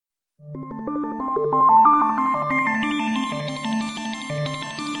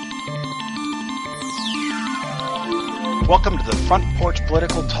Welcome to the Front Porch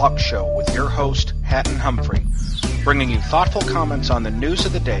Political Talk Show with your host, Hatton Humphrey, bringing you thoughtful comments on the news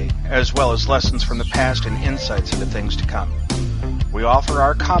of the day, as well as lessons from the past and insights into things to come. We offer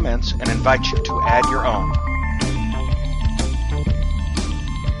our comments and invite you to add your own.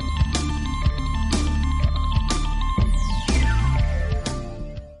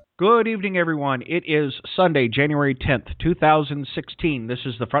 Good evening, everyone. It is Sunday, January 10th, 2016. This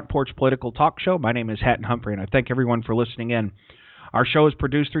is the Front Porch Political Talk Show. My name is Hatton Humphrey, and I thank everyone for listening in. Our show is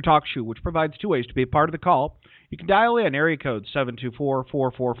produced through TalkShoe, which provides two ways to be a part of the call. You can dial in, area code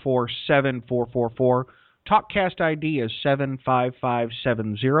 724-444-7444. TalkCast ID is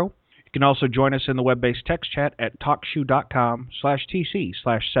 75570. You can also join us in the web-based text chat at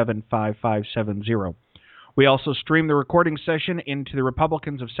talkshoe.com/TC/75570. We also stream the recording session into the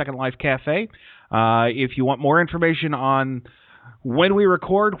Republicans of Second Life Cafe. If you want more information on when we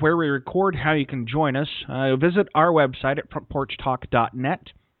record, where we record, how you can join us, visit our website at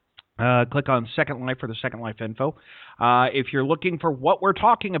frontporchtalk.net. Click on Second Life for the Second Life info. If you're looking for what we're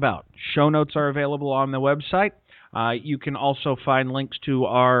talking about, show notes are available on the website. You can also find links to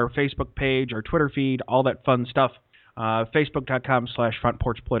our Facebook page, our Twitter feed, all that fun stuff.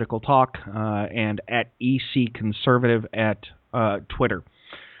 Facebook.com/FrontPorchPoliticalTalk and at ECConservative at Twitter.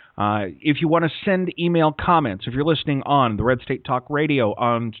 If you want to send email comments, if you're listening on the Red State Talk Radio,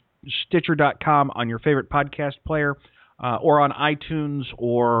 on Stitcher.com, on your favorite podcast player, or on iTunes,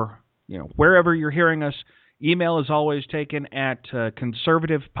 or wherever you're hearing us, email is always taken at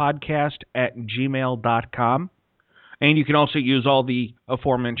conservativepodcast@gmail.com. And you can also use all the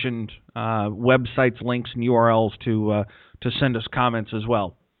aforementioned websites, links, and URLs to send us comments as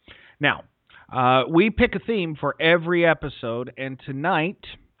well. Now, we pick a theme for every episode, and tonight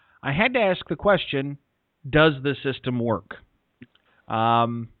I had to ask the question, does the system work?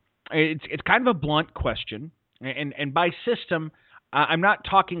 It's kind of a blunt question, and by system, I'm not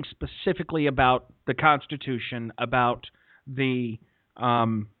talking specifically about the Constitution, about the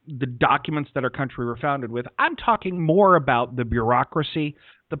documents that our country were founded with. I'm talking more about the bureaucracy,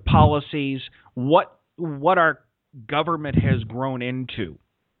 the policies, what our government has grown into.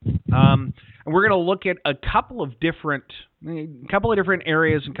 And we're going to look at a couple of different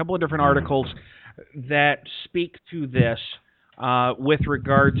areas and a couple of different articles that speak to this with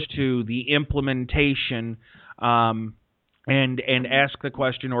regards to the implementation and ask the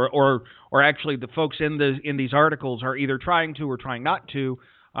question, or actually the folks in these articles are either trying to or trying not to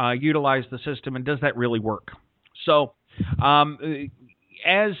utilize the system, and does that really work? So,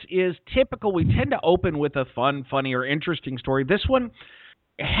 as is typical, we tend to open with a fun, funny, or interesting story. This one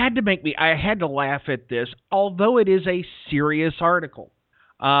I had to laugh at this, although it is a serious article.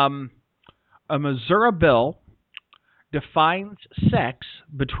 A Missouri bill defines sex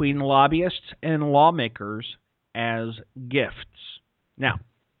between lobbyists and lawmakers as gifts. Now,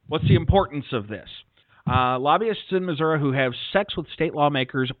 what's the importance of this? Lobbyists in Missouri who have sex with state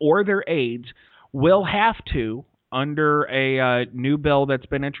lawmakers or their aides will have to, under a new bill that's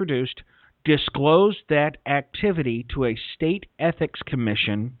been introduced, disclose that activity to a state ethics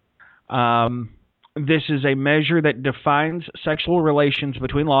commission. This is a measure that defines sexual relations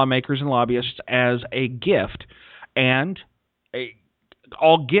between lawmakers and lobbyists as a gift, and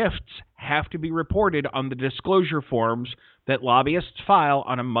all gifts have to be reported on the disclosure forms that lobbyists file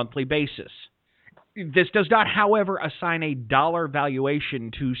on a monthly basis. This does not, however, assign a dollar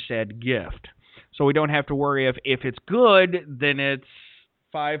valuation to said gift. So we don't have to worry if it's good, then it's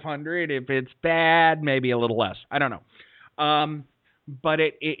 $500. If it's bad, maybe a little less. I don't know. But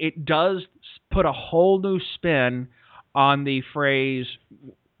it does put a whole new spin on the phrase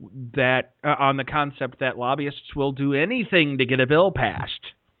that on the concept that lobbyists will do anything to get a bill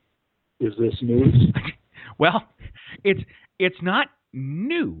passed. Is this news? Well, it's not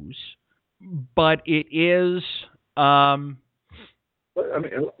news, but it is. I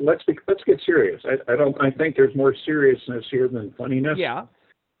mean, let's get serious. I think there's more seriousness here than funniness. Yeah.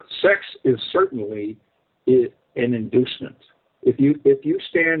 Sex is certainly an inducement. If you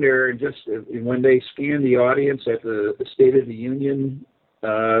stand there and just when they scan the audience at the State of the Union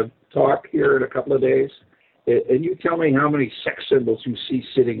talk here in a couple of days, and you tell me how many sex symbols you see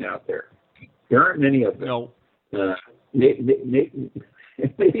sitting out there. There aren't many of them. No. Maybe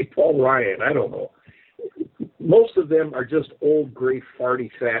Paul Ryan, I don't know. Most of them are just old, gray, farty,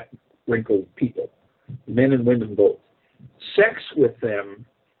 fat, wrinkled people, men and women both. Sex with them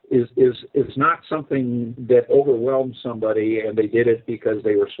is not something that overwhelmed somebody and they did it because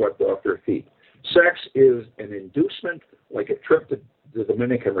they were swept off their feet. Sex is an inducement, like a trip to the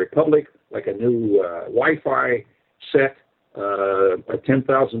Dominican Republic, like a new Wi-Fi set, a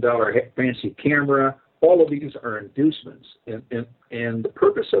 $10,000 fancy camera, all of these are inducements, and the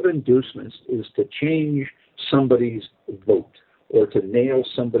purpose of inducements is to change somebody's vote or to nail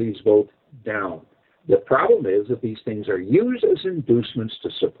somebody's vote down. The problem is that these things are used as inducements to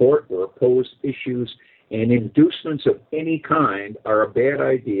support or oppose issues, and inducements of any kind are a bad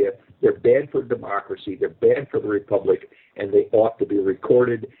idea. They're bad for democracy, they're bad for the republic, and they ought to be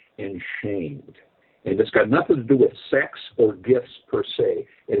recorded and shamed. And it's got nothing to do with sex or gifts per se.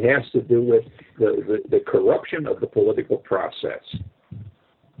 It has to do with the corruption of the political process.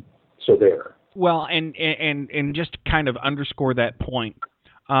 So there. Well, and just to kind of underscore that point,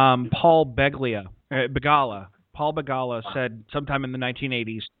 Paul Begala said sometime in the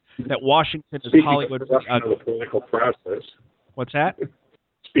 1980s that Washington is Hollywood. Speaking of corruption of the political process. What's that?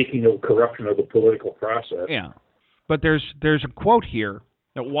 Speaking of corruption of the political process. Yeah, but there's a quote here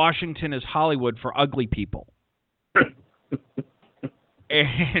that Washington is Hollywood for ugly people,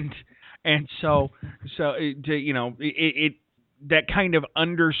 and so you know it that kind of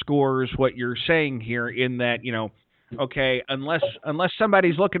underscores what you're saying here in that, you know, okay, unless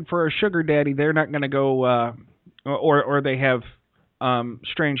somebody's looking for a sugar daddy, they're not going to go, or they have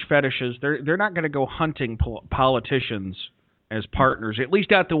strange fetishes. They're not going to go hunting politicians as partners. At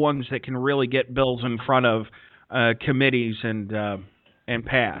least not the ones that can really get bills in front of committees and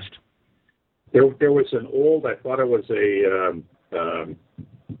passed. There was an old. I thought it was I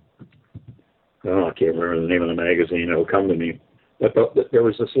can't remember the name of the magazine. It'll come to me. But there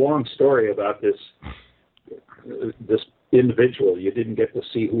was this long story about this individual. You didn't get to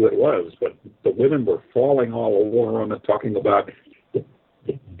see who it was, but the women were falling all over him and talking about the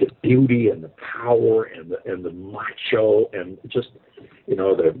beauty and the power and the macho and just, you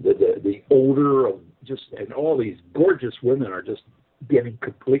know, the odor of just, and all these gorgeous women are just getting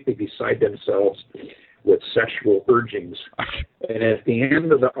completely beside themselves with sexual urgings. And at the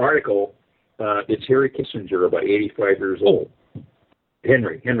end of the article, it's Henry Kissinger, about 85 years old.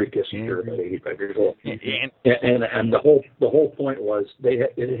 Henry Kissinger, about 85 years old. And the whole point was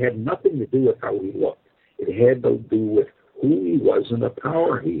it had nothing to do with how he looked. It had to do with who he was and the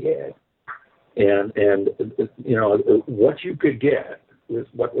power he had. And you know, what you could get with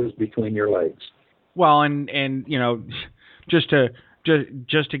what was between your legs. Well, and you know, just to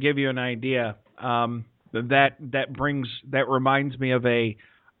give you an idea, that reminds me of a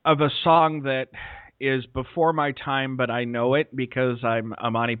song that is before my time, but I know it because I'm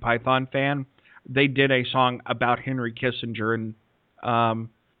a Monty Python fan. They did a song about Henry Kissinger and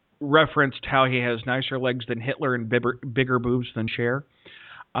referenced how he has nicer legs than Hitler and bigger boobs than Cher.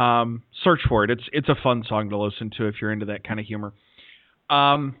 Search for it. It's a fun song to listen to if you're into that kind of humor.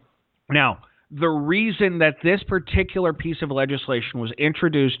 Now, the reason that this particular piece of legislation was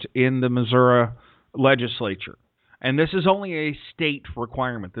introduced in the Missouri legislature, and this is only a state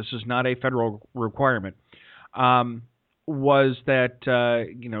requirement, this is not a federal requirement, was that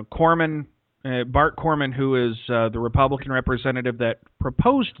Corman, Bart Corman, who is the Republican representative that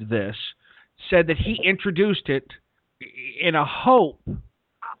proposed this, said that he introduced it in a hope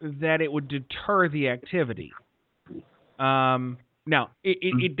that it would deter the activity. Now,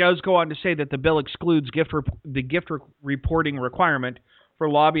 it does go on to say that the bill excludes the gift reporting requirement for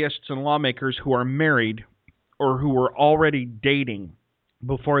lobbyists and lawmakers who are married or who were already dating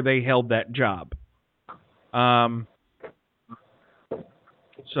before they held that job. And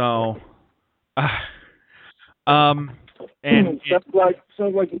sounds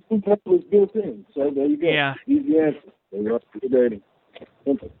like the two was built in. So there you go. Yeah. Easy answer. They're up to dating.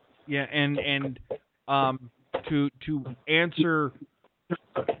 Simple. Yeah, and to answer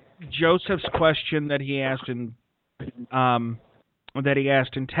Joseph's question that he asked in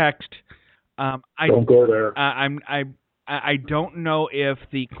text, Don't go there. I don't know if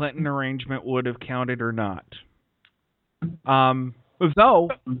the Clinton arrangement would have counted or not. Though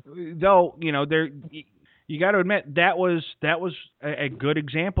you know, there you got to admit that was a good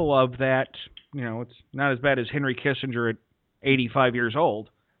example of that. You know, it's not as bad as Henry Kissinger at 85 years old,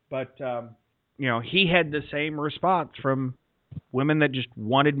 but you know, he had the same response from women that just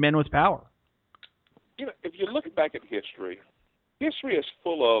wanted men with power. You know, if you look back at history is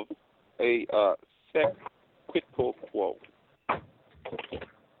full of a sex quid pro quo.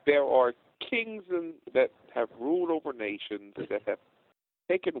 There are kings that have ruled over nations that have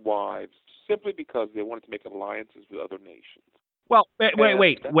taken wives simply because they wanted to make alliances with other nations. Well,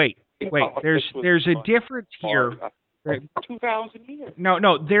 wait. There's a difference here. 2,000 years.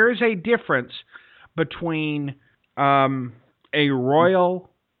 No, there is a difference between a royal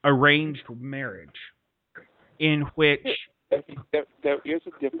arranged marriage in which there is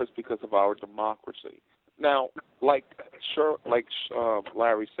a difference because of our democracy. Now, like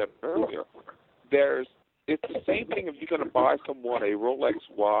Larry said earlier, there's It's the same thing if you're going to buy someone a Rolex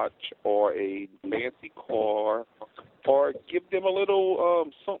watch or a fancy car, or give them a little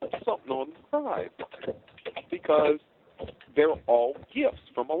something on the side, because they're all gifts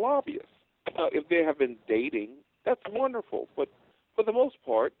from a lobbyist. If they have been dating, that's wonderful. But for the most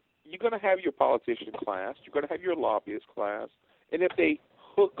part, you're going to have your politician class, you're going to have your lobbyist class, and if they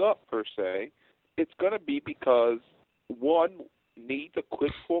hook up, per se, it's going to be because one needs a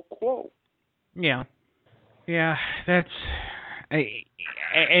quid pro quo. Yeah. Yeah, that's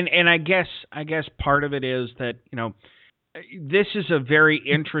and I guess part of it is that, this is a very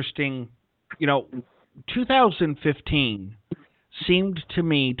interesting, 2015 seemed to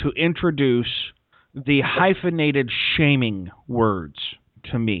me to introduce the hyphenated shaming words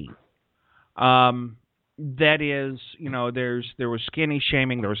to me. That is, there was skinny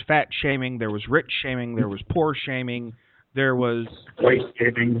shaming, there was fat shaming, there was rich shaming, there was poor shaming, there was white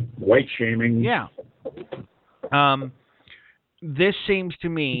shaming. Yeah. This seems to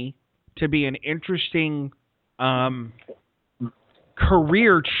me to be an interesting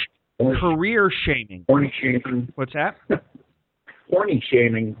career shaming. Horny shaming. What's that? Horny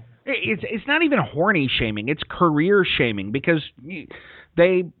shaming. It's not even horny shaming. It's career shaming, because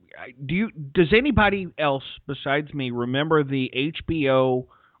does anybody else besides me remember the HBO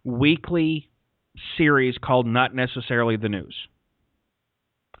weekly series called Not Necessarily the News?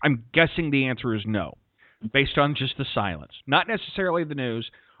 I'm guessing the answer is no, based on just the silence. Not Necessarily the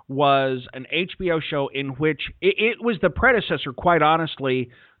News was an HBO show in which it was the predecessor, quite honestly,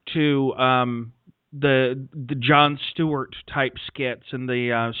 to the Jon Stewart type skits and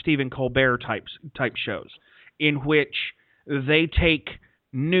the Stephen Colbert type shows, in which they take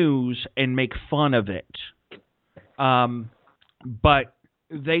news and make fun of it. But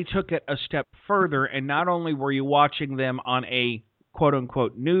they took it a step further, and not only were you watching them on a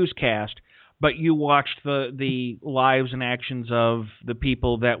quote-unquote newscast, but you watched the lives and actions of the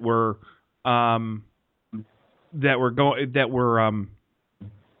people that were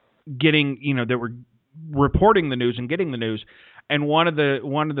reporting the news and getting the news. And one of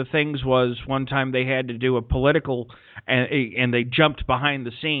the things was, one time they had to do a political, and they jumped behind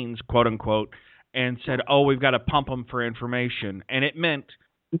the scenes, quote unquote, and said, "Oh, we've got to pump them for information," and it meant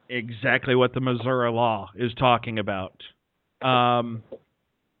exactly what the Missouri law is talking about. So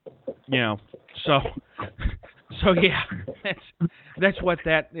yeah, that's what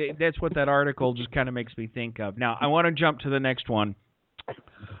that article just kind of makes me think of. Now I want to jump to the next one.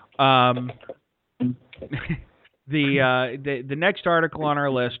 The next article on our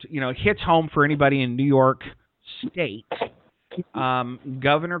list, hits home for anybody in New York State.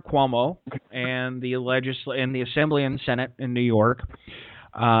 Governor Cuomo and the Assembly and Senate in New York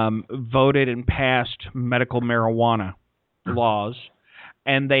voted and passed medical marijuana laws,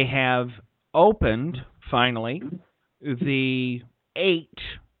 and they have opened finally the 8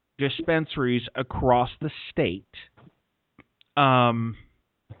 dispensaries across the state, from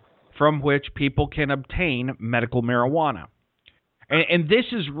which people can obtain medical marijuana. And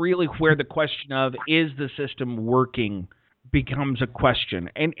this is really where the question of, is the system working, becomes a question.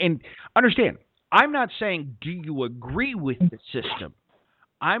 And understand, I'm not saying, do you agree with the system?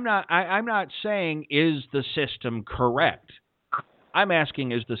 I'm not saying, is the system correct? I'm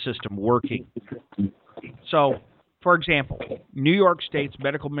asking, is the system working? So, for example, New York State's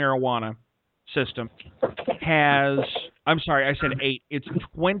medical marijuana system has, I'm sorry, I said 8. It's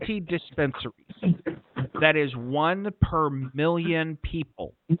 20 dispensaries. That is 1 per million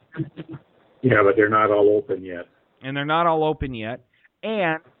people. Yeah, but they're not all open yet. And they're not all open yet.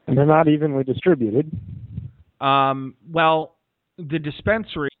 And they're not evenly distributed. Well, the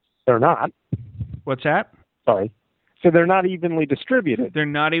dispensaries... They're not. What's that? Sorry. So they're not evenly distributed. They're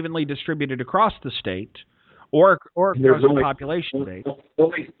not evenly distributed across the state or across the population base.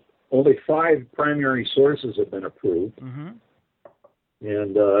 Only 5 primary sources have been approved. Mm-hmm.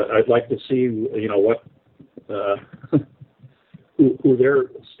 And I'd like to see, what who their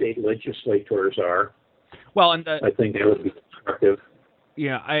state legislators are. Well, and I think that would be constructive.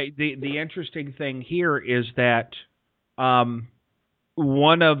 Yeah, the interesting thing here is that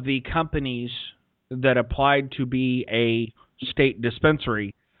one of the companies that applied to be a state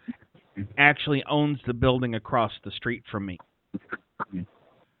dispensary actually owns the building across the street from me,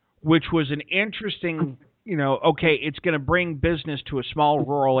 which was an interesting, okay, it's going to bring business to a small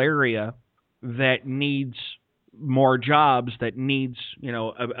rural area that needs more jobs, that needs,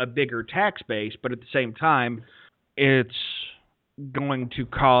 a bigger tax base, but at the same time, it's going to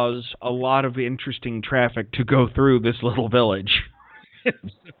cause a lot of interesting traffic to go through this little village.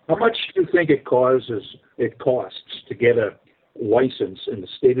 How much do you think it costs to get a license in the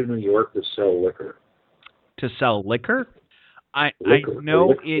state of New York to sell liquor? to sell liquor. I Liquor, know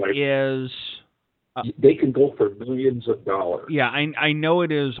liquor it license. is. They can go for millions of dollars. Yeah, I know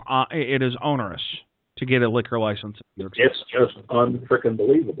it is. It is onerous to get a liquor license in New York State. It's just unfreaking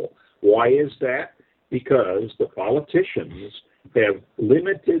believable. Why is that? Because the politicians have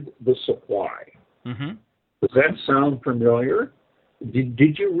limited the supply. Mm-hmm. Does that sound familiar?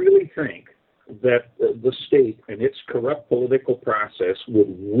 Did you really think that the state and its corrupt political process would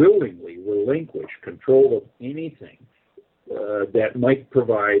willingly relinquish control of anything that might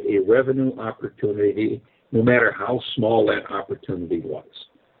provide a revenue opportunity, no matter how small that opportunity was?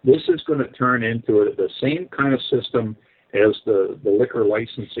 This is going to turn into the same kind of system as the liquor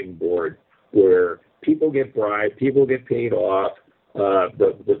licensing board, where people get bribed, people get paid off.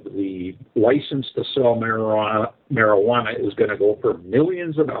 The license to sell marijuana is going to go for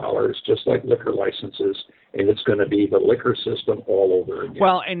millions of dollars, just like liquor licenses, and it's going to be the liquor system all over again.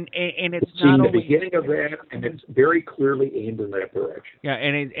 Well, and it's seeing not the only beginning of that, and it's very clearly aimed in that direction. Yeah,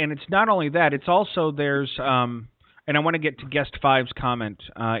 and it's not only that. It's also there's and I want to get to Guest 5's comment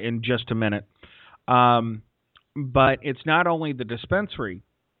in just a minute. But it's not only the dispensary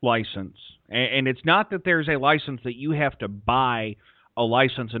license, and it's not that there's a license that you have to buy a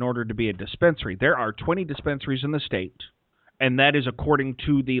license in order to be a dispensary. There are 20 dispensaries in the state, and that is according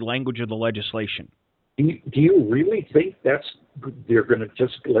to the language of the legislation. Do you really think they're going to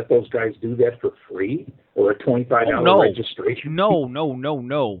just let those guys do that for free, or a $25 registration?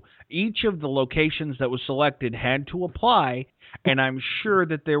 No. Each of the locations that was selected had to apply, and I'm sure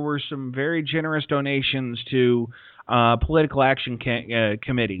that there were some very generous donations to political action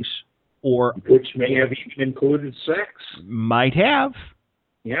committees, which may have even included sex. Might have.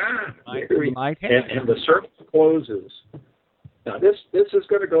 Yeah, might have. And the circle closes. Now, this is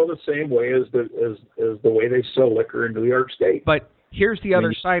going to go the same way as the way they sell liquor in New York State. But here's the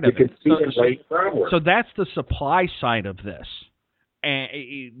other side of it. You can see it late groundwork. So that's the supply side of this. And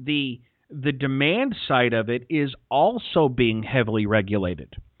the demand side of it is also being heavily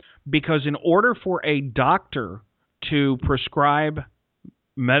regulated, because in order for a doctor to prescribe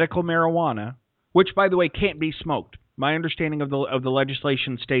medical marijuana, which, by the way, can't be smoked. My understanding of the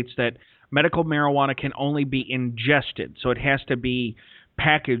legislation states that medical marijuana can only be ingested, so it has to be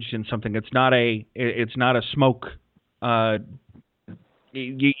packaged in something. It's not a smoke. Or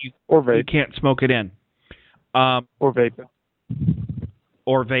vape. You can't smoke it in. Or vape.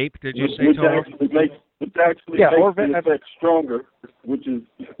 Or vape. Did you say? Which actually makes the effect stronger, which is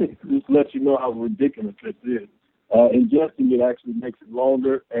just lets you know how ridiculous this is. Ingesting it actually makes it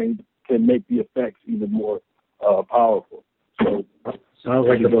longer and can make the effects even more powerful. So sounds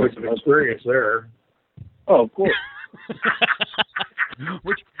like a good experience there. Oh, of course.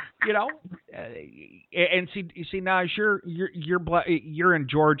 Which, and see now you're in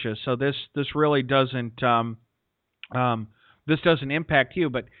Georgia, so this really doesn't this doesn't impact you,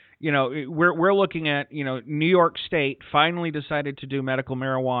 but we're looking at New York State finally decided to do medical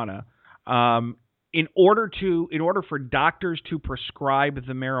marijuana. In order for doctors to prescribe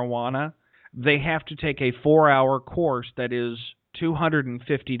the marijuana, they have to take a 4-hour course that is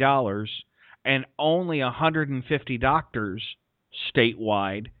 $250, and only 150 doctors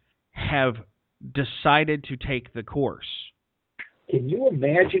statewide have decided to take the course. Can you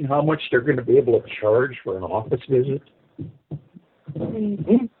imagine how much they're going to be able to charge for an office visit?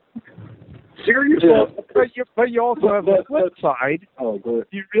 Mm-hmm. Seriously? Yeah, but you also have the flip side. Oh, good.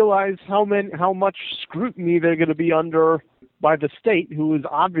 You realize how much scrutiny they're going to be under by the state, who is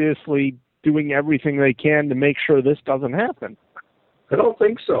obviously doing everything they can to make sure this doesn't happen. I don't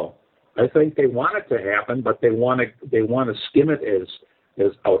think so. I think they want it to happen, but they want to skim it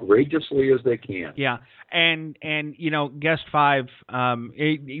as outrageously as they can. Yeah, and Guest 5.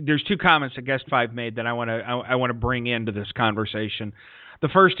 There's two comments that Guest 5 made that I want to bring into this conversation. The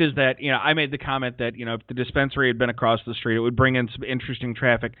first is that I made the comment that if the dispensary had been across the street, it would bring in some interesting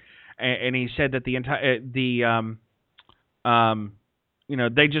traffic, and he said that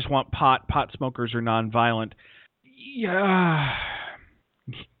they just want pot. Pot smokers are nonviolent. Yeah.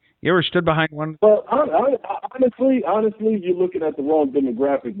 You ever stood behind one? Well, honestly, you're looking at the wrong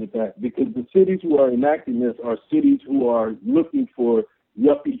demographic with that, because the cities who are enacting this are cities who are looking for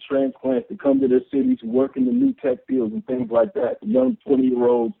yuppie transplants to come to their cities, who work in the new tech fields and things like that. The young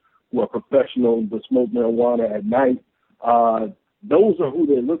 20-year-olds who are professionals that smoke marijuana at night. Those are who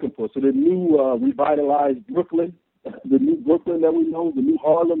they're looking for. So the new revitalized Brooklyn, the new Brooklyn that we know, the new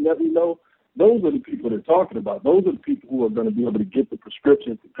Harlem that we know, those are the people they're talking about. Those are the people who are going to be able to get the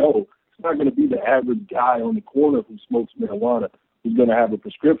prescription to go. It's not going to be the average guy on the corner who smokes marijuana who's going to have a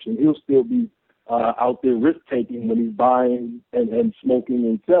prescription. He'll still be out there risk taking when he's buying and smoking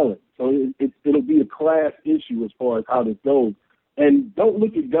and selling. So it'll be a class issue as far as how this goes. And don't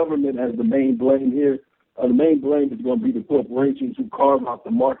look at government as the main blame here. The main blame is going to be the corporations who carve out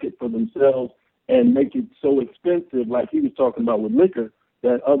the market for themselves and make it so expensive, like he was talking about with liquor,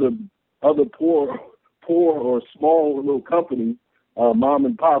 that other poor or small little companies, mom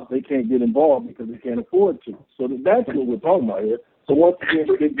and pops, they can't get involved because they can't afford to. So that's what we're talking about here. So once again,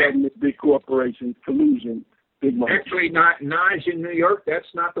 big government, big corporations, collusion, big money. Actually, Naj in New York,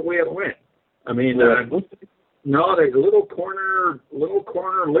 that's not the way it went. I mean, no, the little corner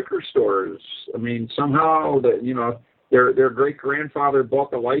liquor stores. I mean, somehow their great grandfather bought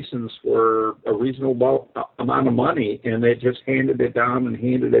the license for a reasonable amount of money, and they just handed it down and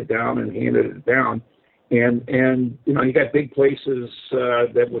handed it down and handed it down. And you got big places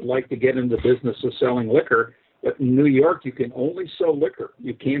that would like to get into the business of selling liquor. But in New York, you can only sell liquor.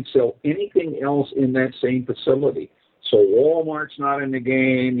 You can't sell anything else in that same facility. So Walmart's not in the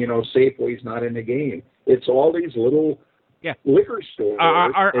game. Safeway's not in the game. It's all these little liquor stores.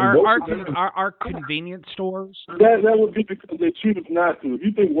 Are convenience stores? That would be because they choose not to. If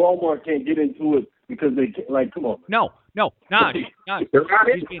you think Walmart can't get into it because they can't, come on. No, Naj. They're not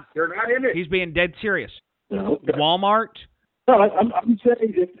in it. He's being dead serious. No. Walmart. No, I'm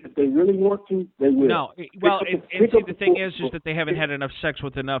saying if they really want to, they will. No, well, the thing is that they haven't had enough sex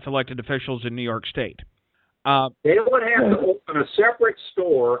with enough elected officials in New York State. They would have to open a separate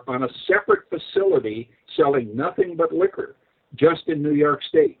store on a separate facility selling nothing but liquor, just in New York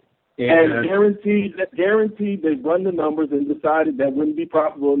State. And guaranteed they've run the numbers and decided that wouldn't be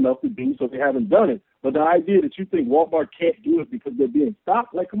profitable enough to do, so they haven't done it. But the idea that you think Walmart can't do it because they're being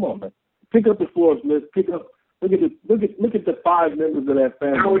stopped, come on, man. Pick up the Forbes list. Look at the 5 members of that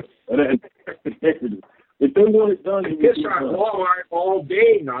family. If they want it done, I piss on Walmart all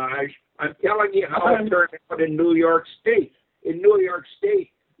day, Naj. I'm telling you how it turned out in New York State. In New York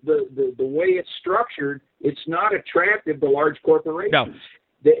State, the way it's structured, it's not attractive to large corporations. No.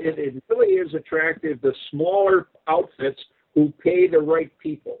 It really is attractive to smaller outfits who pay the right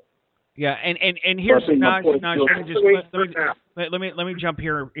people. Yeah, and here's Naj. Let me jump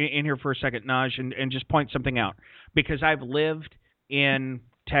in here for a second, Naj, and just point something out, because I've lived in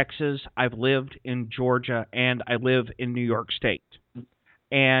Texas, I've lived in Georgia, and I live in New York State.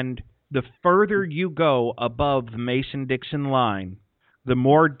 And the further you go above the Mason-Dixon line, the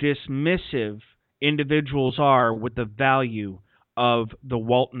more dismissive individuals are with the value of the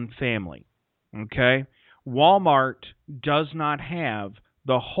Walton family. Okay? Walmart does not have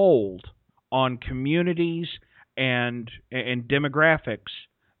the hold on communities and demographics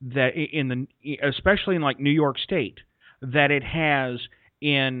that especially in New York State, that it has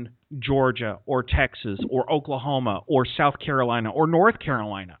in Georgia or Texas or Oklahoma or South Carolina or North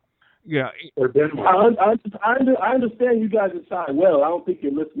Carolina. Yeah, or Denmark. I understand you guys decide well. I don't think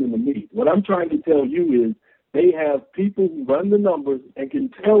you're listening to me. What I'm trying to tell you is they have people who run the numbers and can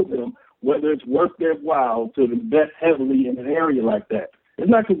tell them whether it's worth their while to invest heavily in an area like that. It's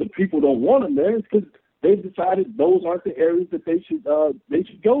not because the people don't want them there. It's because they've decided those aren't the areas that they should go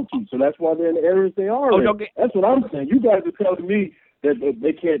to. So that's why they're in the areas they are in. That's what I'm saying. You guys are telling me that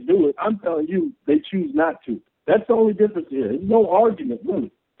they can't do it. I'm telling you they choose not to. That's the only difference here. There's no argument,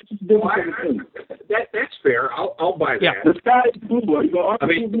 really. It's just a difference in the thing. That's fair. I'll buy that. Yeah, the sky is blue. Are you going to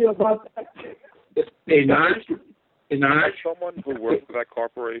argue with me about that? Hey, Naj, As someone who works for that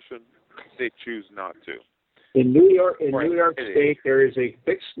corporation, they choose not to. In New York State, there is a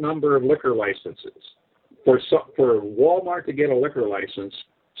fixed number of liquor licenses. For Walmart to get a liquor license,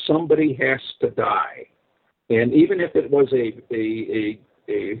 somebody has to die. And even if it was a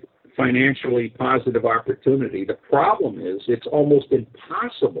financially positive opportunity, the problem is it's almost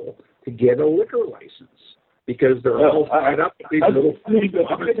impossible to get a liquor license because they're all tied up to these little. I need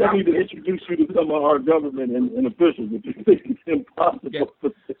to introduce you to some of our government and officials if you think it's impossible.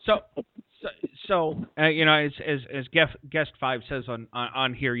 Yeah. So as guest 5 says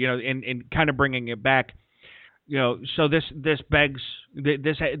on here, and kind of bringing it back, so this brings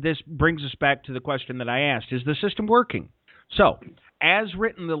us back to the question that I asked: is the system working? So, as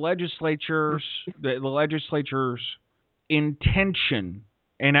written, the legislature's intention,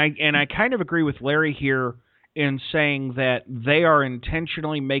 and I kind of agree with Larry here in saying that they are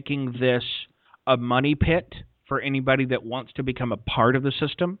intentionally making this a money pit for anybody that wants to become a part of the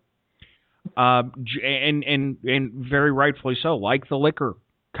system. And very rightfully so, like the liquor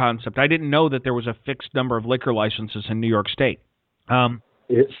concept. I didn't know that there was a fixed number of liquor licenses in New York State.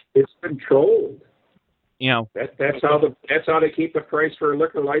 It's controlled. That's how they keep the price for a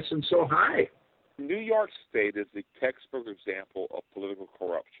liquor license so high. New York State is the textbook example of political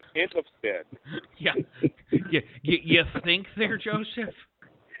corruption. End of said. Yeah. You think there, Joseph?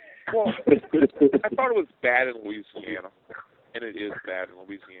 Well, I thought it was bad in Louisiana, and it is bad in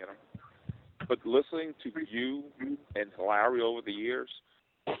Louisiana. But listening to you and Larry over the years,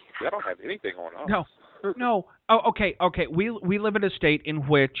 they don't have anything on us. No. Oh, okay. We live in a state in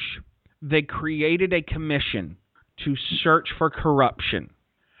which they created a commission to search for corruption.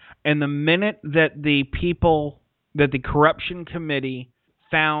 And the minute that the corruption committee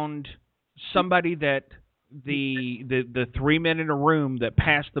found somebody that the 3 men in a room that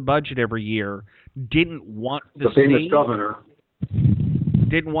passed the budget every year didn't want to see, the famous governor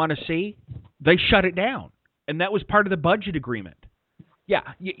didn't want to see, they shut it down. And that was part of the budget agreement.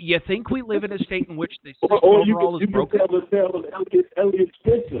 Yeah, you think we live in a state in which the system overall is broken? You can tell Elliot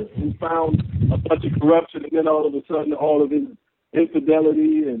Spencer, who found a bunch of corruption, and then all of a sudden all of his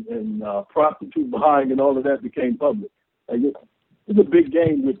infidelity and prostitute behind and all of that became public. Like, it's a big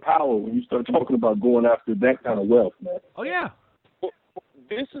game with power when you start talking about going after that kind of wealth, man. Oh, yeah. Well,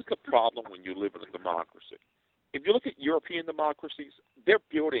 this is the problem when you live in a democracy. If you look at European democracies, they're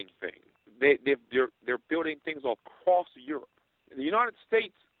building things. They're building things across Europe. In the United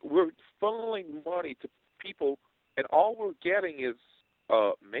States, we're funneling money to people, and all we're getting is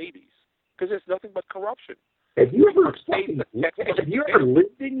maybes, because there's nothing but corruption. Have you ever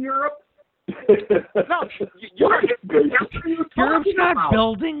lived in Europe? No, Europe's not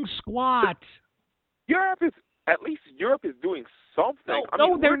building squat. Europe is doing something.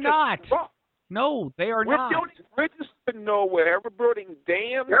 No, they're not. No, they are not. We're just nowhere. We're building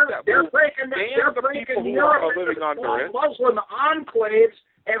dams. They're breaking Europe into Muslim enclaves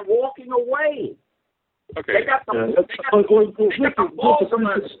and walking away. Okay. They got the balls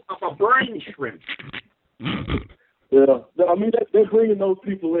of a brain shrimp. Yeah, I mean, they're bringing those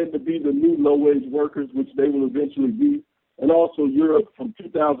people in to be the new low-wage workers, which they will eventually be. And also Europe, from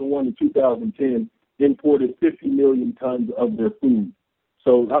 2001 to 2010, imported 50 million tons of their food.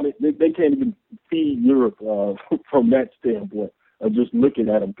 So, I mean, they can't even feed Europe from that standpoint of just looking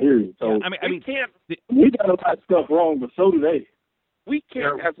at them, period. So, we got a lot of stuff wrong, but so do they. We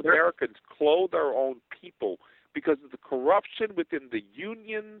can't, as Americans, clothe our own people because of the corruption within the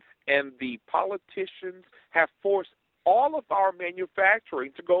unions, and the politicians have forced all of our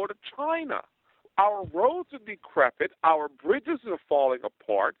manufacturing to go to China. Our roads are decrepit, our bridges are falling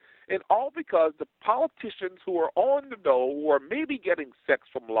apart, and all because the politicians who are on the know, who are maybe getting sex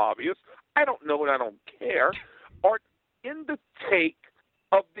from lobbyists, I don't know and I don't care, are in the take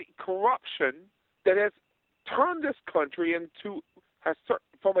of the corruption that has turned this country into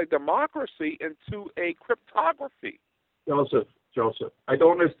from a democracy into a cryptography. Joseph, I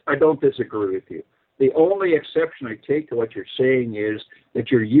don't disagree with you. The only exception I take to what you're saying is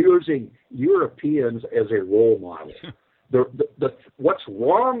that you're using Europeans as a role model. What's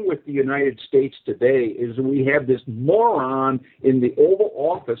wrong with the United States today is we have this moron in the Oval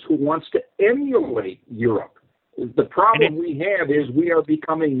Office who wants to emulate Europe. The problem we have is we are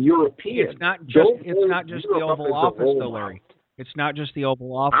becoming European. It's not just the Oval Office, though, Larry. It's not just the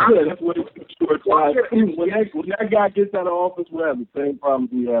Oval Office. That's what when that guy gets out of office, we'll have the same problems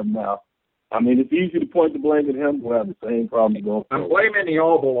we have now. I mean, it's easy to point the blame at him. We'll have the same problems going forward. I'm blaming the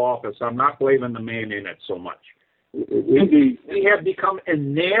Oval Office. I'm not blaming the man in it so much. We have become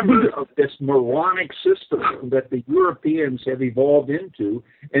enamored of this moronic system that the Europeans have evolved into,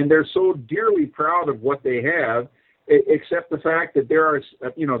 and they're so dearly proud of what they have, except the fact that there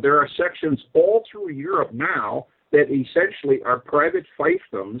are sections all through Europe now that essentially are private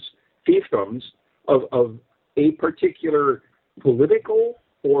fiefdoms of a particular political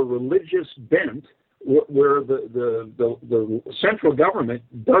or religious bent, where the central government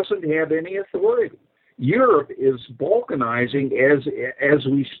doesn't have any authority. Europe is balkanizing as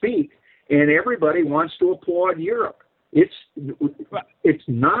we speak, and everybody wants to applaud Europe. It's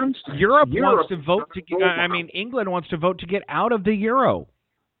nonsense. Europe wants to vote to get. England wants to vote to get out of the euro.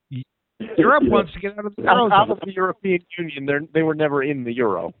 Europe wants to get out of the euro. Out of the European Union. They were never in the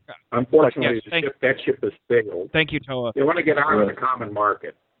euro. Unfortunately, that ship has sailed. Thank you, Toa. They want to get out of the common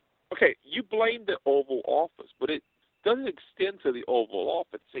market. Okay, you blame the Oval Office, but it doesn't extend to the Oval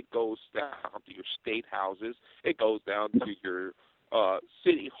Office. It goes down to your state houses. It goes down to your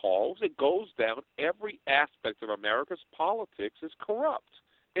city halls. It goes down. Every aspect of America's politics is corrupt.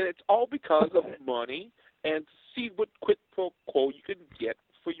 And it's all because of money and see what quid pro quo you can get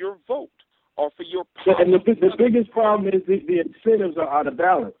for your vote or for your policy. And the biggest problem is the incentives are out of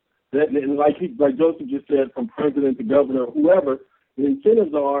balance. Like Joseph just said, from president to governor, whoever, the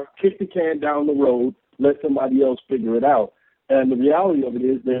incentives are kick the can down the road, let somebody else figure it out. And the reality of it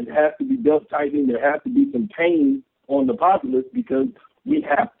is there has to be belt tightening. There has to be some pain on the populace because we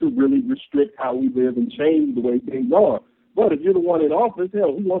have to really restrict how we live and change the way things are. But if you're the one in office,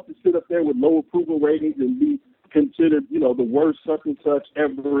 hell, who wants to sit up there with low approval ratings and be considered, the worst such and such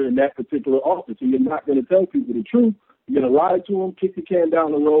ever in that particular office? And you're not going to tell people the truth. You're going to lie to them, kick the can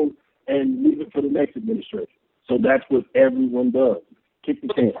down the road, and leave it for the next administration. So that's what everyone does. Kick the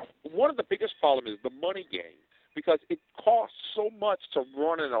can. One of the biggest problems is the money game, because it costs so much to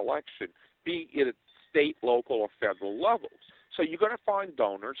run an election, be it at state, local, or federal levels. So you're going to find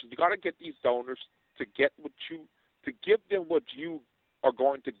donors, and you got to get these donors to give them what you are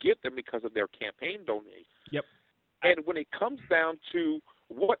going to give them because of their campaign donation. Yep. And when it comes down to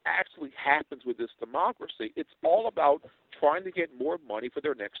what actually happens with this democracy, it's all about trying to get more money for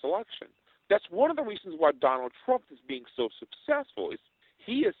their next election. That's one of the reasons why Donald Trump is being so successful. Is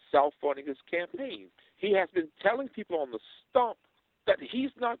he is self-funding his campaign. He has been telling people on the stump that he's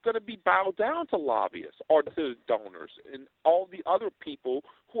not going to be bowed down to lobbyists or to donors and all the other people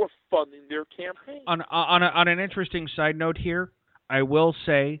who are funding their campaign. On an interesting side note here, I will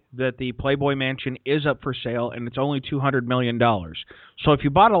say that the Playboy Mansion is up for sale, and it's only $200 million. So if you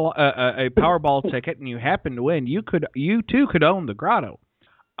bought a Powerball ticket and you happen to win, you too could own the Grotto.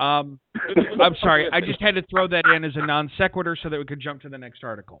 I'm sorry, I just had to throw that in as a non sequitur so that we could jump to the next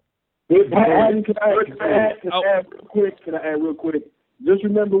article. Can I add real quick? Just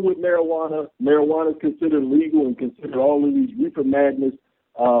remember with marijuana is considered legal and considered all of these reefer madness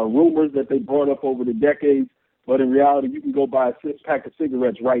rumors that they brought up over the decades. But in reality, you can go buy a six-pack of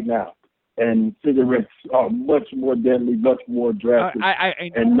cigarettes right now. And cigarettes are much more deadly, much more drastic.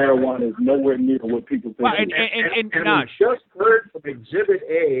 And marijuana is nowhere near what people think. Well, and we just heard from Exhibit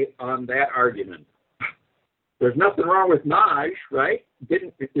A on that argument. There's nothing wrong with Naj, right?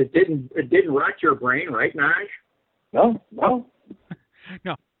 It didn't rot your brain, right, Naj? No. No.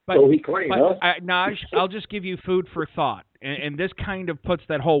 But, so he claims. Naj, I'll just give you food for thought. And this kind of puts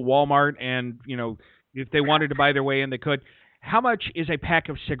that whole Walmart and, if they wanted to buy their way in, they could. How much is a pack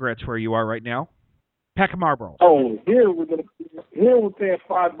of cigarettes where you are right now? Pack of Marlboro. Oh, here we're paying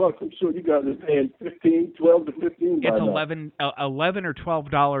 $5. I'm sure you guys are paying $12 to $15. It's $11 or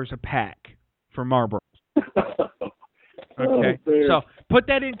 $12 a pack for Marlboro. Okay, so put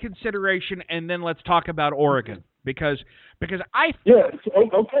that in consideration, and then let's talk about Oregon because okay,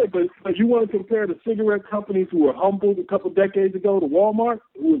 but you want to compare the cigarette companies who were humbled a couple decades ago to Walmart,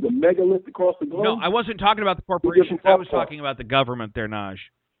 who was a megalith across the globe? No, I wasn't talking about the corporation. I was talking about the government there, Naj.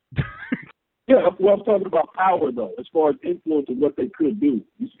 Yeah, well, I'm talking about power, though, as far as influence and what they could do.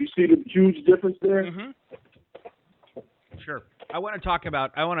 You see the huge difference there? Mm-hmm. Sure. I want to talk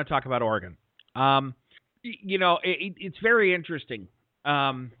about Oregon. It's very interesting.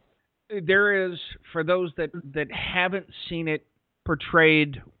 There is, for those that haven't seen it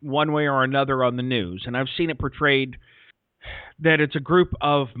portrayed one way or another on the news, and I've seen it portrayed that it's a group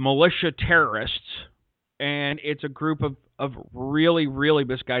of militia terrorists, and it's a group of really, really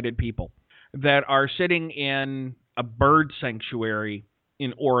misguided people that are sitting in a bird sanctuary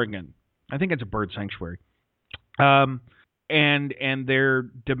in Oregon. I think it's a bird sanctuary. And they're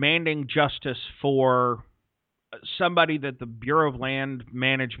demanding justice for somebody that the Bureau of Land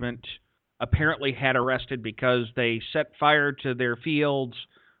Management apparently had arrested because they set fire to their fields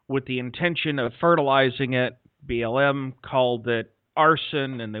with the intention of fertilizing it. BLM called it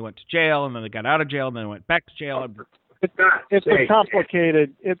arson, and they went to jail, and then they got out of jail, and then they went back to jail. It's a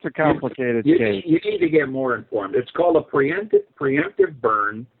complicated case. You need to get more informed. It's called a preemptive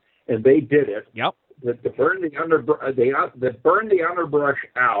burn, and they did it. Yep. They burned the underbrush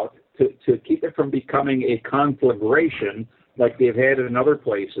out to keep it from becoming a conflagration like they've had in other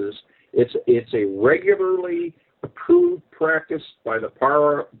places. It's a regularly approved practice by the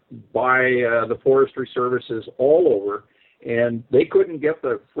forestry services all over, and they couldn't get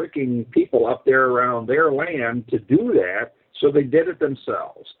the freaking people up there around their land to do that, so they did it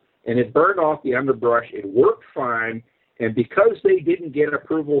themselves. And it burned off the underbrush. It worked fine, and because they didn't get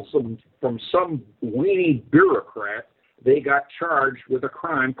approval from some weenie bureaucrat, they got charged with a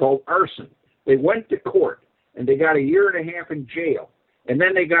crime called arson. They went to court, and they got 1.5 years in jail, and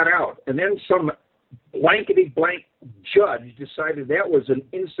then they got out. And then some blankety-blank judge decided that was an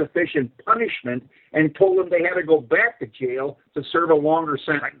insufficient punishment and told them they had to go back to jail to serve a longer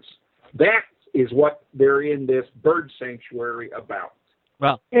sentence. That is what they're in this bird sanctuary about.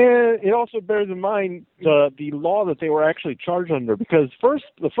 Well, and it also bears in mind the law that they were actually charged under, because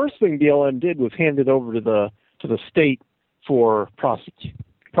the first thing BLM did was hand it over to the state for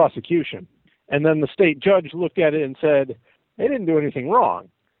prosecution, and then the state judge looked at it and said they didn't do anything wrong,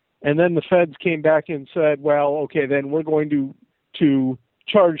 and then the feds came back and said, well, okay, then we're going to to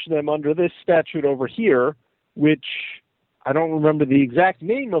charge them under this statute over here, which I don't remember the exact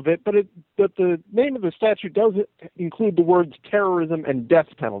name of it, but the name of the statute does include the words terrorism and death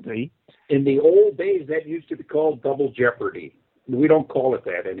penalty. In the old days, that used to be called double jeopardy. We don't call it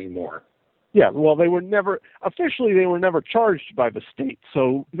that anymore. Yeah, well, they were never charged by the state,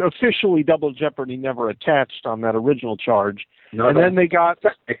 so officially double jeopardy never attached on that original charge. Then they got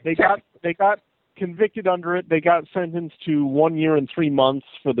convicted under it. They got sentenced to 1 year and 3 months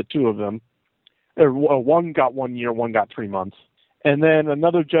for the two of them. One got 1 year, one got 3 months. And then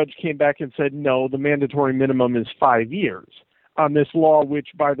another judge came back and said, no, the mandatory minimum is 5 years on this law, which,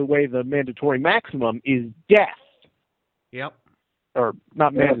 by the way, the mandatory maximum is death. Yep. Or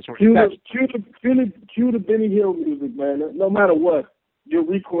not mandatory. Cue the Benny Hill music, man. No matter what, your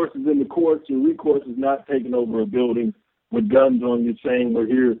recourse is in the courts. Your recourse is not taking over a building with guns on you saying we're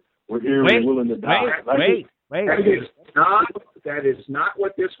here, we're willing to die. Wait. That is not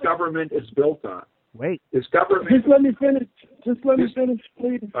what this government is built on. Wait. This government. Just let me finish,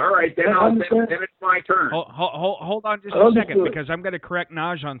 please. All right, then it's my turn. Hold on just a second, because I'm going to correct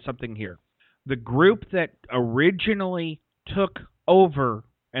Naj on something here. The group that originally took over,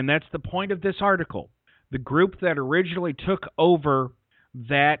 and that's the point of this article, the group that originally took over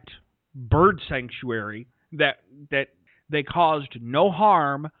that bird sanctuary that they caused no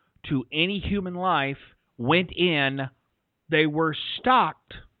harm to any human life went in. They were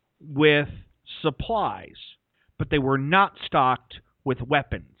stocked with supplies, but they were not stocked with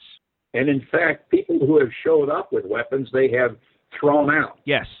weapons. And in fact, people who have showed up with weapons, they have thrown out.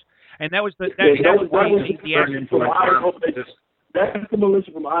 Yes, and that was the That's the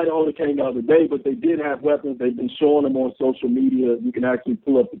militia from Idaho that came the other day, but they did have weapons. They've been showing them on social media. You can actually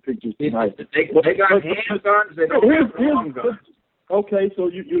pull up the pictures tonight. They got handguns. They don't have long guns. Okay, so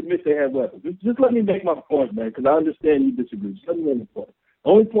you admit they have weapons. Just let me make my point, man, because I understand you disagree. Just let me make my point. The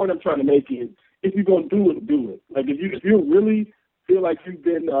only point I'm trying to make is, if you're going to do it, do it. Like, if you really feel like you've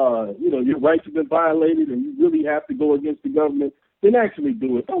been, your rights have been violated and you really have to go against the government, then actually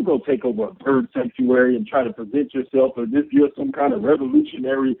do it. Don't go take over a bird sanctuary and try to present yourself as if you're some kind of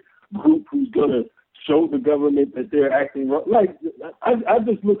revolutionary group who's going to show the government that they're acting wrong. Like, I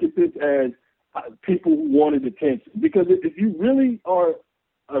just look at this as people who wanted attention. Because if you really are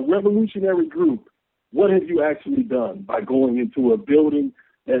a revolutionary group, what have you actually done by going into a building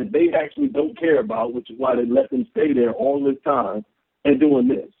that they actually don't care about, which is why they let them stay there all this time, and doing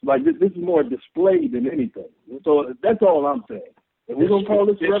this? Like, this is more display than anything. So that's all I'm saying. If we're going to call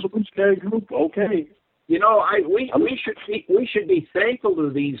this a revolutionary group, okay. You know, we should be thankful to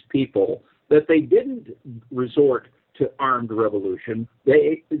these people that they didn't resort to armed revolution.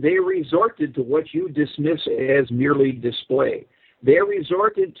 They resorted to what you dismiss as merely display. They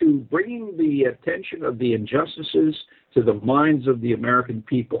resorted to bringing the attention of the injustices to the minds of the American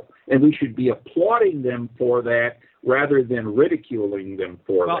people, and we should be applauding them for that rather than ridiculing them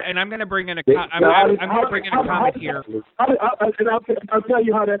for that. Well, and I'm going to bring in a comment here. I'll tell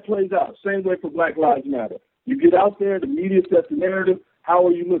you how that plays out. Same way for Black Lives Matter. You get out there, the media sets the narrative. How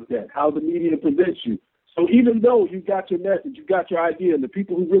are you looked at? How the media presents you. So even though you got your message, you got your idea, and the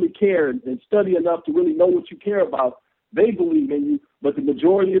people who really care and study enough to really know what you care about, they believe in you, but the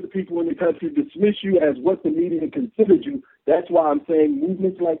majority of the people in the country dismiss you as what the media considers you. That's why I'm saying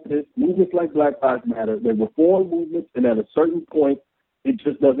movements like this, movements like Black Lives Matter, they're reform movements, and at a certain point, it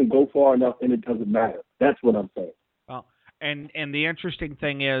just doesn't go far enough, and it doesn't matter. That's what I'm saying. Well, and the interesting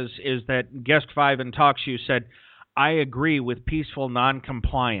thing is that Guest 5 in TalkShoe said, I agree with peaceful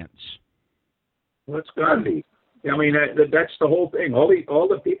non-compliance. Well, it's Gandhi. I mean, that's the whole thing. All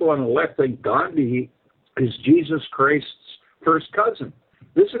the people on the left think Gandhi is Jesus Christ's first cousin.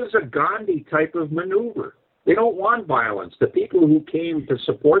 This is a Gandhi type of maneuver. They don't want violence. The people who came to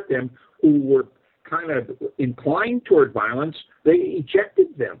support them, who were kind of inclined toward violence, they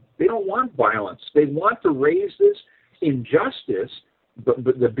ejected them. They don't want violence. They want to raise this injustice. But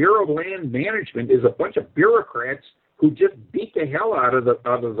the Bureau of Land Management is a bunch of bureaucrats who just beat the hell out of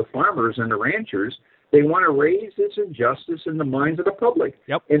the farmers and the ranchers. They want to raise this injustice in the minds of the public.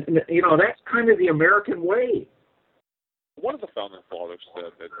 Yep. And that's kind of the American way. One of the founding fathers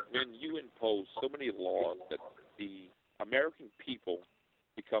said that when you impose so many laws that the American people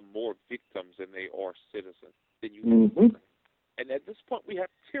become more victims than they are citizens, then you And at this point, we have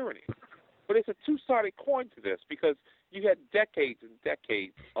tyranny. But it's a two-sided coin to this, because you had decades and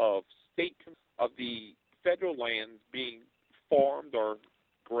decades of of the federal lands being farmed or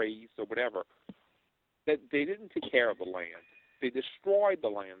grazed or whatever, that they didn't take care of the land. They destroyed the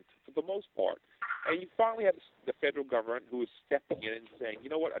land for the most part. And you finally have the federal government who is stepping in and saying, you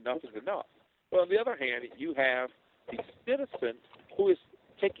know what, enough is enough. But on the other hand, you have the citizen who is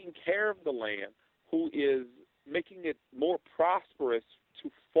taking care of the land, who is making it more prosperous to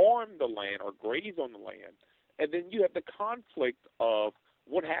farm the land or graze on the land. And then you have the conflict of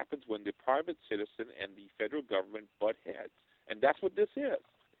what happens when the private citizen and the federal government butt heads. And that's what this is.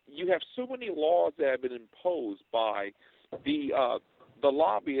 You have so many laws that have been imposed by the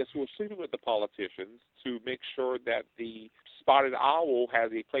lobbyists who are sleeping with the politicians to make sure that the spotted owl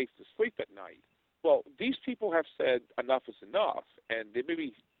has a place to sleep at night. Well, these people have said enough is enough, and they may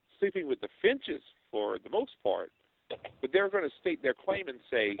be sleeping with the finches for the most part, but they're going to state their claim and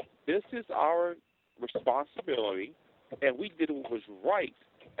say, this is our responsibility, and we did what was right.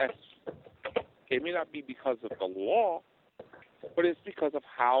 It may not be because of the law, but it's because of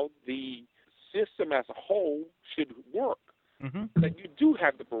how the system as a whole should work. Mm-hmm. That you do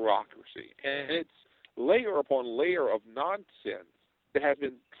have the bureaucracy, and it's layer upon layer of nonsense that has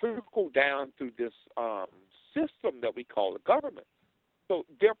been trickled down through this system that we call the government. So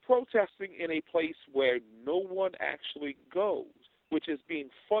they're protesting in a place where no one actually goes, which is being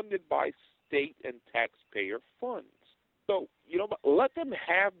funded by state and taxpayer funds. So, let them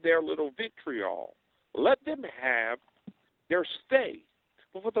have their little vitriol. Let them have their stay.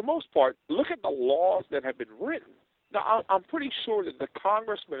 But for the most part, look at the laws that have been written. Now, I'm pretty sure that the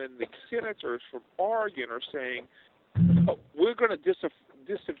congressmen and the senators from Oregon are saying, we're going to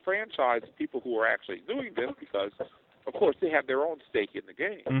disenfranchise people who are actually doing this because, of course, they have their own stake in the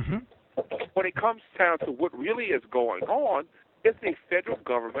game. Mm-hmm. When it comes down to what really is going on, it's a federal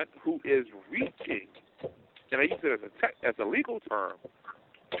government who is reaching, and I use it as a legal term,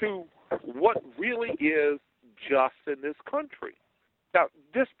 to what really is just in this country. Now,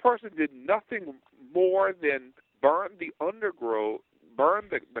 this person did nothing more than burn the undergrowth, burn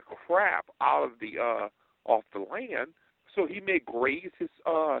the crap out of the off the land, so he may graze his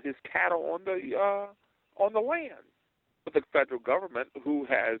cattle on the land. But the federal government, who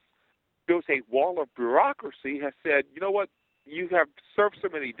has built a wall of bureaucracy, has said, you know what, you have served so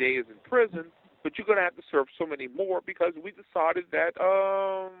many days in prison, but you're going to have to serve so many more because we decided that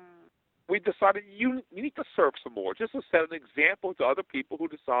you need to serve some more, just to set an example to other people who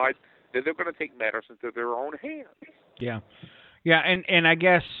decide that they're going to take matters into their own hands. Yeah, and I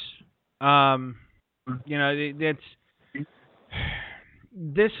guess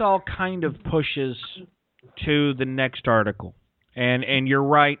this all kind of pushes to the next article, and you're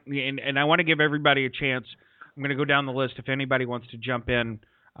right, and I want to give everybody a chance. I'm going to go down the list if anybody wants to jump in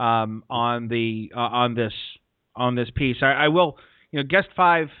on this piece. I will. Guest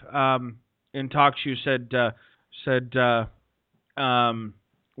 5 in TalkShoe said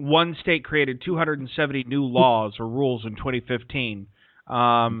one state created 270 new laws or rules in 2015.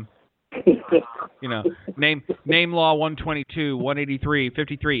 Name law 122, 183,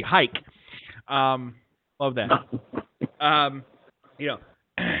 53, hike. Love that.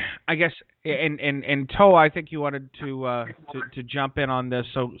 I guess, and Toe, I think you wanted to jump in on this,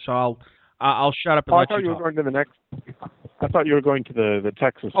 so I'll shut up and let you talk. Were going to the next. I thought you were going to the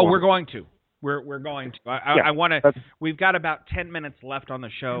Texas. Oh, one. we're going to. We're going to. I want to. We've got about 10 minutes left on the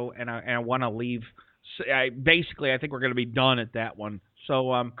show, and I want to leave. Basically, I think we're going to be done at that one.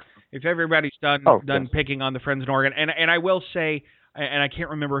 So if everybody's done picking on the Friends in Oregon, and I will say, and I can't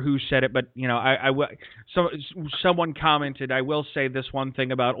remember who said it, but someone commented. I will say this one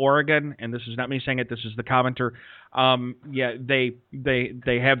thing about Oregon, and this is not me saying it. This is the commenter.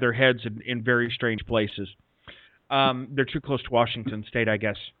 They have their heads in very strange places. They're too close to Washington State, I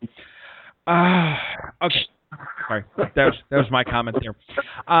guess. Okay. Sorry. That was my comment there.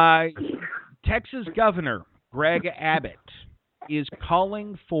 Texas Governor Greg Abbott is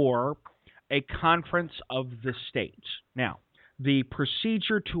calling for a conference of the states. Now, the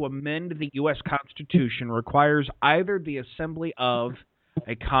procedure to amend the U.S. Constitution requires either the assembly of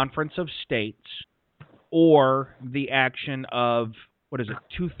a conference of states or the action of,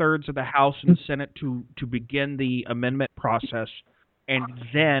 2/3 of the House and Senate to begin the amendment process, and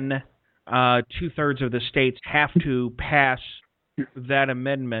then 2/3 of the states have to pass that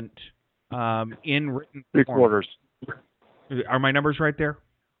amendment in written form. 3/4. Are my numbers right there?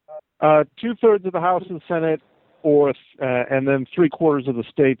 2/3 of the House and Senate, and then 3/4 of the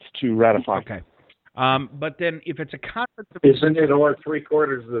states to ratify. Okay. But then if it's a conference of... Isn't it or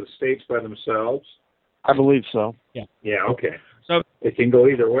 3/4 of the states by themselves? I believe so. Yeah. Yeah, okay. So it can go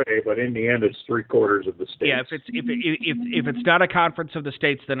either way, but in the end, it's 3/4 of the states. Yeah, if it's not a conference of the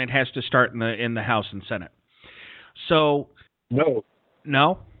states, then it has to start in the House and Senate. So no.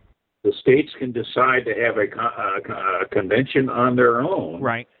 The states can decide to have a convention on their own,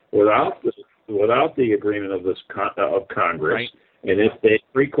 right, without the agreement of Congress, right, And if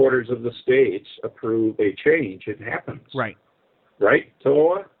three-quarters of the states approve a change, it happens. Right. Right,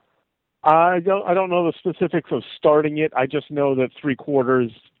 Toa? I don't know the specifics of starting it. I just know that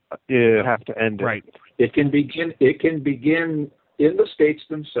three-quarters have to end it. Right. It can begin in the states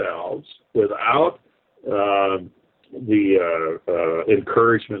themselves without the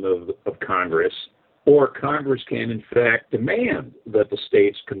encouragement of Congress, or Congress can in fact demand that the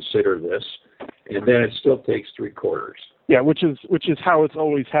states consider this, and then it still takes three-quarters. Yeah, which is how it's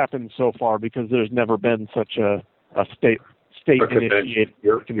always happened so far, because there's never been such a state initiated.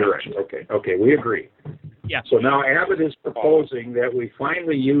 You're right. Okay, we agree. Yeah. So now Abbott is proposing that we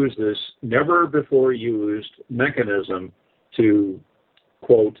finally use this never before used mechanism to,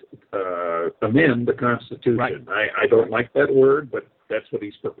 quote, amend the Constitution. Right. I don't like that word, but that's what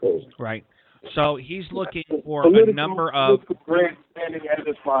he's proposing. Right. So he's looking for a number of grandstanding at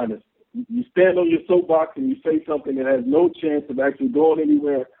its finest. You stand on your soapbox and you say something that has no chance of actually going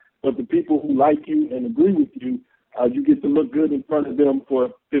anywhere, but the people who like you and agree with you, you get to look good in front of them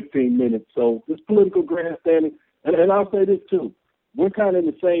for 15 minutes. So this political grandstanding, and I'll say this too, we're kind of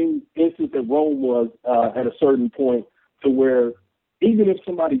in the same instance that Rome was at a certain point, to where even if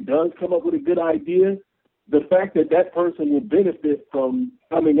somebody does come up with a good idea, the fact that that person will benefit from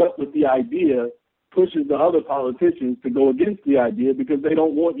coming up with the idea pushes the other politicians to go against the idea, because they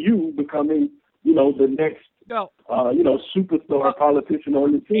don't want you becoming, the next, superstar politician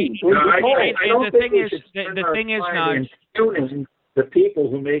on the team. So the thing is, Naj, impugning the people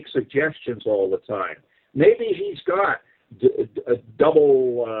who make suggestions all the time. Maybe he's got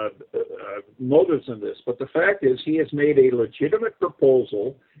double motives in this, but the fact is he has made a legitimate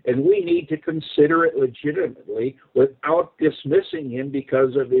proposal, and we need to consider it legitimately without dismissing him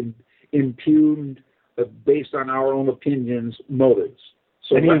because of impugned, based on our own opinions, motives.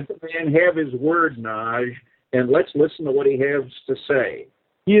 So let the man have his word, Naj, and let's listen to what he has to say.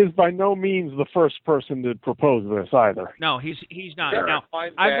 He is by no means the first person to propose this either. No, he's not. Yeah, Now,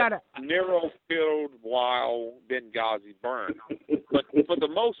 I've got Nero killed while Benghazi burned. But for the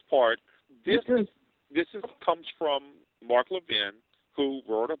most part, this comes from Mark Levin, who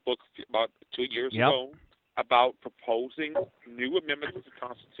wrote a book about 2 years ago about proposing new amendments to the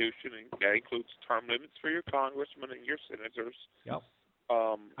Constitution, and that includes term limits for your congressmen and your senators. Yep.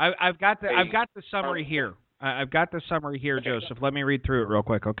 I've got the summary here. I've got the summary here, Joseph. Let me read through it real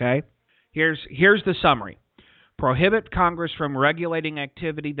quick, okay? Here's the summary. Prohibit Congress from regulating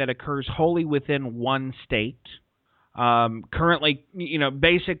activity that occurs wholly within one state. Currently,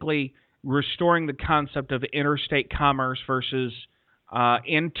 basically restoring the concept of interstate commerce versus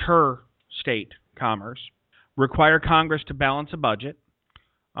interstate commerce. Require Congress to balance a budget.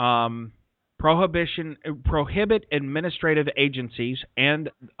 Prohibit administrative agencies and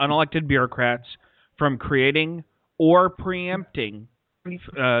unelected bureaucrats from creating or preempting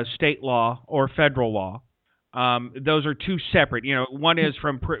state law or federal law. Those are two separate. One is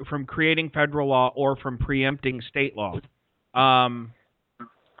from creating federal law or from preempting state law. Allow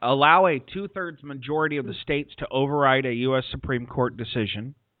a 2/3 majority of the states to override a U.S. Supreme Court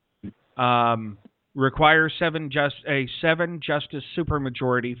decision. Require a 7-justice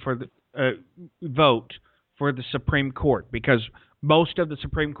supermajority for the vote for the Supreme Court, because most of the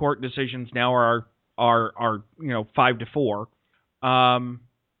Supreme Court decisions now are 5-4. I'm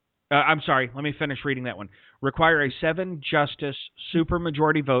sorry. Let me finish reading that one. Require a 7-justice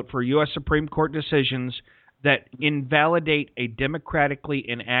supermajority vote for U.S. Supreme Court decisions that invalidate a democratically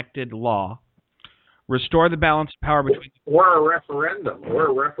enacted law. Restore the balance of power between... Or a referendum.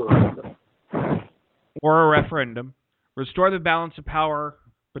 Restore the balance of power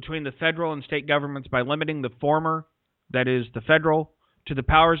between the federal and state governments by limiting the former, that is, the federal, to the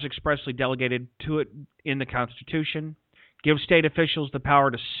powers expressly delegated to it in the Constitution. Give state officials the power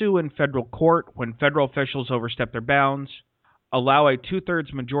to sue in federal court when federal officials overstep their bounds. Allow a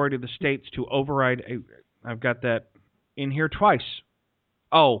 2/3 majority of the states to override I've got that in here twice.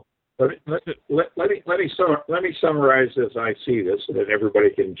 Oh. Let me summarize as I see this, so that everybody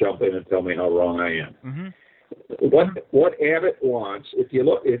can jump in and tell me how wrong I am. Mm-hmm. What Abbott wants, if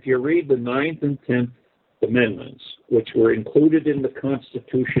you read the 9th and 10th Amendments, which were included in the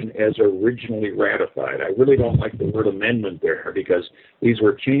Constitution as originally ratified. I really don't like the word amendment there, because these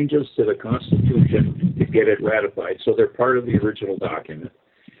were changes to the Constitution to get it ratified, so they're part of the original document.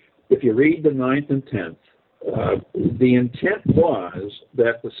 If you read the 9th and 10th, the intent was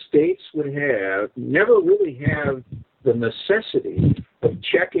that the states would never really have the necessity of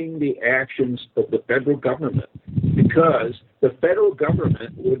checking the actions of the federal government, because the federal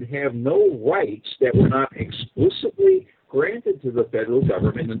government would have no rights that were not explicitly granted to the federal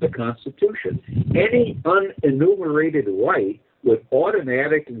government in the Constitution. Any unenumerated right would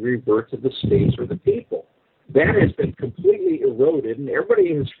automatically revert to the states or the people. That has been completely eroded, and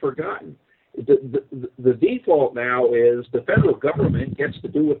everybody has forgotten. The default now is the federal government gets to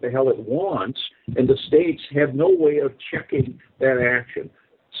do what the hell it wants, and the states have no way of checking that action.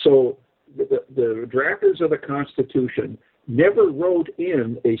 So the drafters of the Constitution never wrote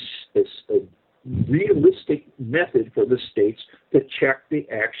in a realistic method for the states to check the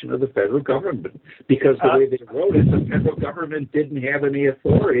action of the federal government, because the way they wrote it, the federal government didn't have any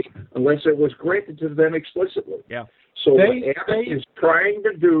authority unless it was granted to them explicitly. Yeah. So what Abbott is trying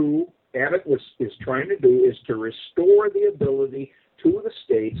to do is to restore the ability to the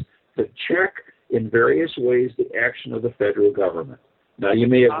states to check in various ways the action of the federal government. Now, you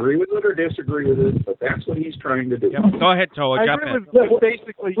may agree with it or disagree with it, but that's what he's trying to do. Yep. Go ahead, Toa. Jump in.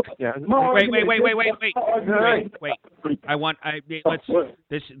 Basically, yeah. Wait.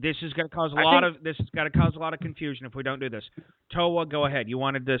 This is going to cause a lot of confusion if we don't do this. Toa, go ahead. You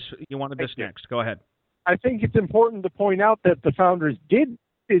wanted this next. Go ahead. I think it's important to point out that the founders did,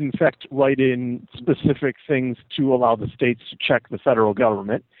 in fact, write in specific things to allow the states to check the federal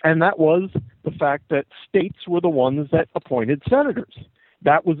government, and that was the fact that states were the ones that appointed senators.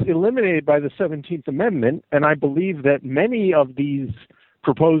 That was eliminated by the 17th Amendment, and I believe that many of these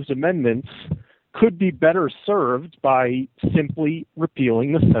proposed amendments could be better served by simply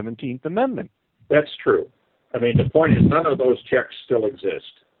repealing the 17th Amendment. That's true. I mean, the point is none of those checks still exist.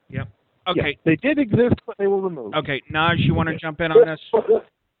 Yep. Okay. Yeah, they did exist, but they were removed. Okay, Naj, you want to jump in on this?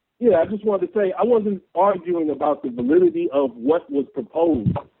 Yeah, I just wanted to say I wasn't arguing about the validity of what was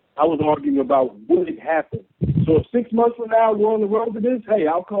proposed. I was arguing about would it happen. So if 6 months from now we're on the road to this, hey,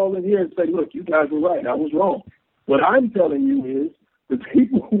 I'll call in here and say, look, you guys were right. I was wrong. What I'm telling you is the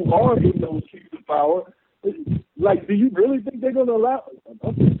people who are in those seats of power, like, do you really think they're going to allow it?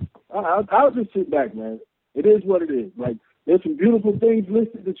 I'll just sit back, man. It is what it is. Like, there's some beautiful things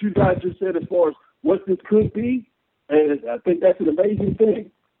listed that you guys just said as far as what this could be, and I think that's an amazing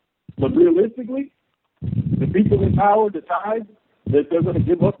thing. But realistically, the people in power decide that they're going to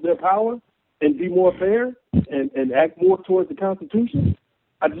give up their power and be more fair and act more towards the Constitution.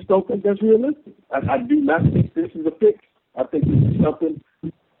 I just don't think that's realistic. I do not think this is a fix. I think this is something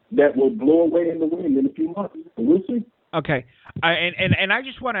that will blow away in the wind in a few months. And we'll see. Okay, and I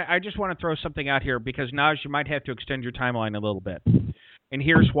just want to throw something out here, because Naj, you might have to extend your timeline a little bit, and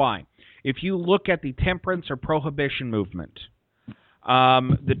here's why. If you look at the temperance or prohibition movement,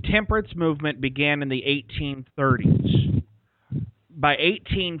 the temperance movement began in the 1830s. By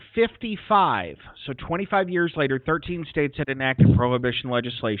 1855, so 25 years later, 13 states had enacted prohibition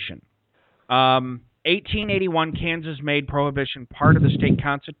legislation. 1881, Kansas made prohibition part of the state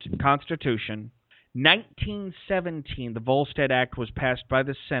constitution. 1917, the Volstead Act was passed by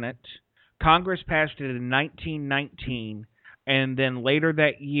the Senate. Congress passed it in 1919, and then later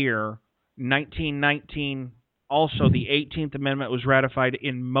that year, 1919, also the 18th Amendment was ratified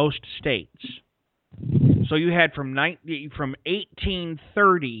in most states. So you had from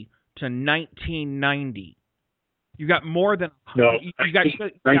 1830 to 1990. You got more than you got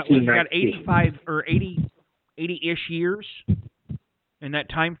 85 or 80-ish years in that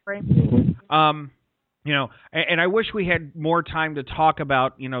time frame. And I wish we had more time to talk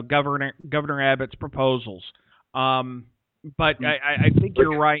about, Governor Abbott's proposals. But I think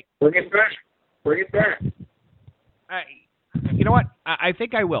you're right. Bring it back. You know what? I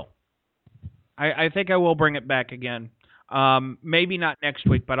think I will. I think I will bring it back again. Maybe not next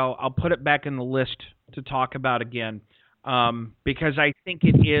week, but I'll put it back in the list to talk about again, because I think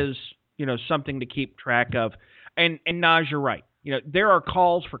it is, something to keep track of. And Naj, you're right. There are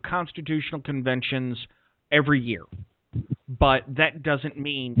calls for constitutional conventions every year, but that doesn't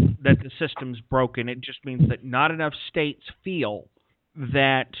mean that the system's broken. It just means that not enough states feel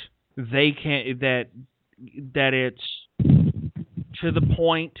that they can that it's to the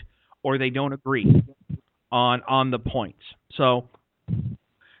point, or they don't agree on the points. So,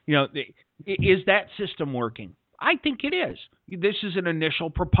 is that system working? I think it is. This is an initial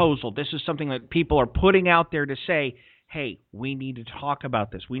proposal. This is something that people are putting out there to say, hey, we need to talk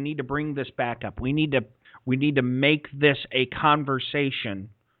about this. We need to bring this back up. We need to make this a conversation,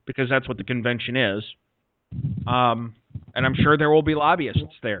 because that's what the convention is. And I'm sure there will be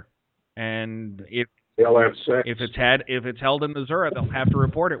lobbyists there. And they'll have sex. If it's held in Missouri, they'll have to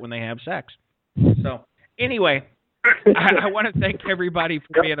report it when they have sex. So anyway, I want to thank everybody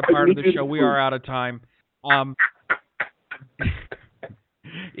for being a part of the show. We are out of time.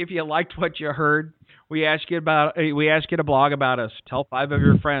 If you liked what you heard, we ask you to blog about us. Tell 5 of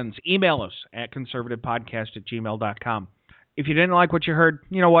your friends. Email us at conservativepodcast@gmail.com. If you didn't like what you heard,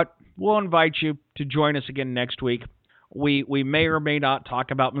 you know what? We'll invite you to join us again next week. We may or may not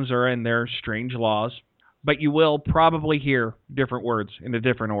talk about Missouri and their strange laws, but you will probably hear different words in a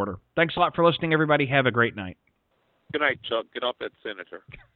different order. Thanks a lot for listening, everybody. Have a great night. Good night, Chuck. Get off that senator.